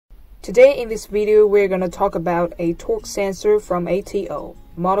Today in this video we're going to talk about a torque sensor from ATO,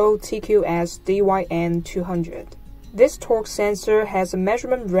 model TQS-DYN200. This torque sensor has a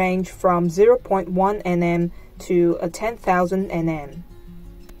measurement range from 0.1 Nm to 10,000 Nm.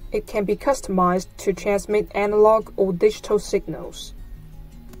 It can be customized to transmit analog or digital signals.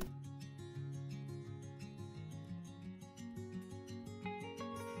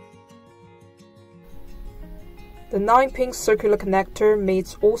 The 9-pin circular connector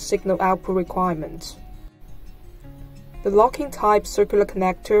meets all signal output requirements. The locking type circular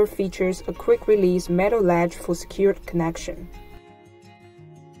connector features a quick-release metal latch for secured connection.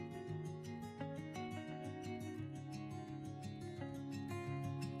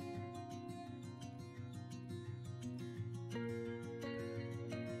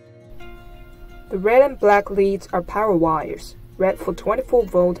 The red and black leads are power wires, red for 24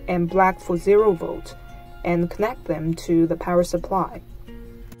 volt and black for 0 volt, and connect them to the power supply.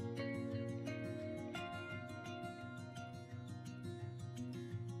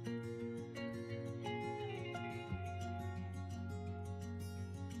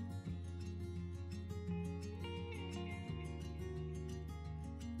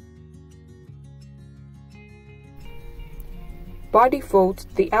 By default,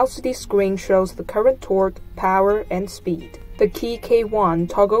 the LCD screen shows the current torque, power, and speed. The key K1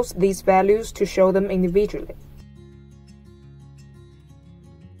 toggles these values to show them individually.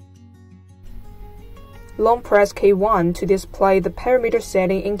 Long press K1 to display the parameter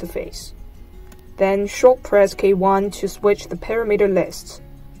setting interface. Then short press K1 to switch the parameter lists.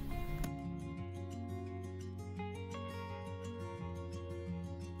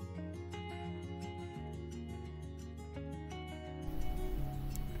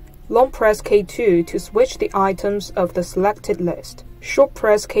 Long press K2 to switch the items of the selected list. Short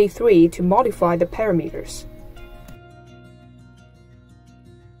press K3 to modify the parameters.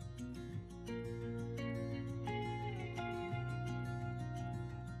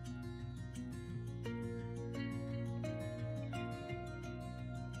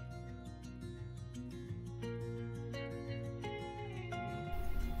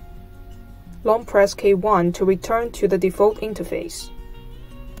 Long press K1 to return to the default interface.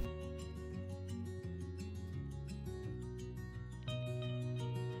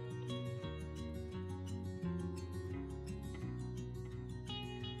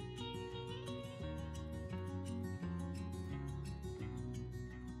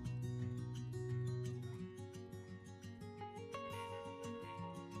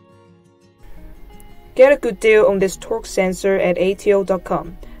 Get a good deal on this torque sensor at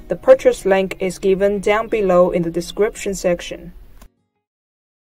ATO.com. The purchase link is given down below in the description section.